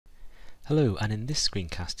Hello, and in this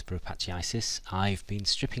screencast for Apache Isis I've been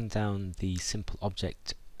stripping down the simple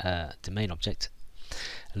object domain object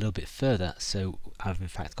a little bit further. So I've in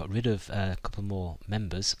fact got rid of a couple more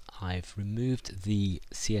members. I've removed the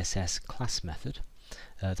CSS class method.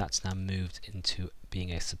 That's now moved into being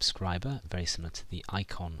a subscriber, very similar to the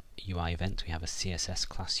icon UI event. We have a CSS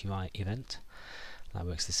class UI event. That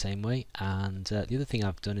works the same way. And the other thing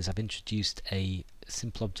I've done is I've introduced a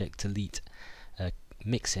simple object delete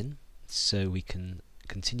mixin, so we can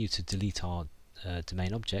continue to delete our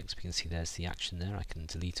domain objects. We can see there's the action there. I can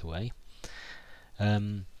delete away.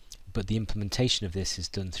 But the implementation of this is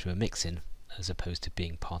done through a mixin as opposed to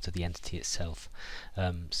being part of the entity itself.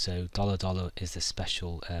 So $$ is the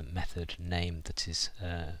special method name that is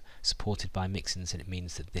supported by mixins, and it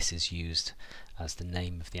means that this is used as the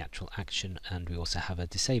name of the actual action. And we also have a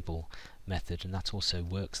disable method, and that also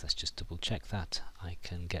works. Let's just double check that. I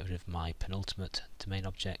can get rid of my penultimate domain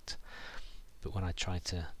object, but when I try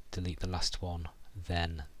to delete the last one,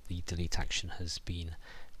 then the delete action has been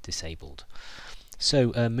disabled.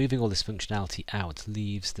 So moving all this functionality out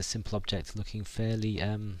leaves the simple object looking fairly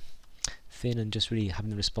thin and just really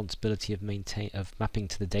having the responsibility of mapping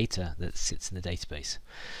to the data that sits in the database.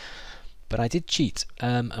 But I did cheat,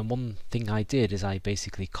 and one thing I did is I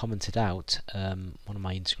basically commented out one of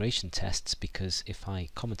my integration tests, because if I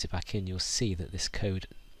comment it back in, you'll see that this code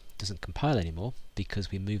doesn't compile anymore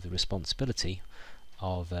because we move the responsibility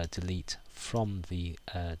of delete from the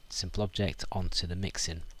simple object onto the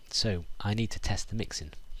mixin. So I need to test the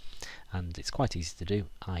mixin, and it's quite easy to do.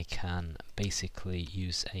 I can basically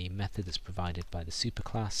use a method that's provided by the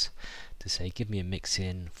superclass to say give me a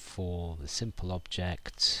mixin for the simple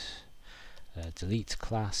object delete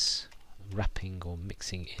class, wrapping or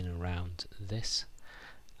mixing in around this,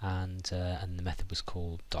 and the method was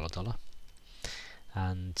called $.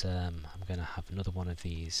 And I'm going to have another one of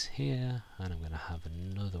these here, and I'm going to have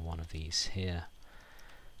another one of these here,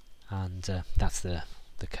 and that's the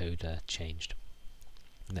code changed.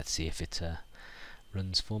 Let's see if it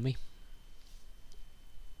runs for me.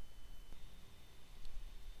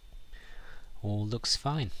 All looks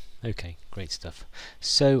fine. Okay, great stuff.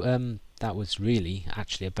 So that was really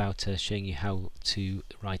actually about showing you how to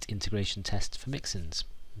write integration tests for mixins.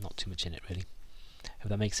 Not too much in it really. Hope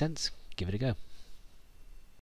that makes sense. Give it a go.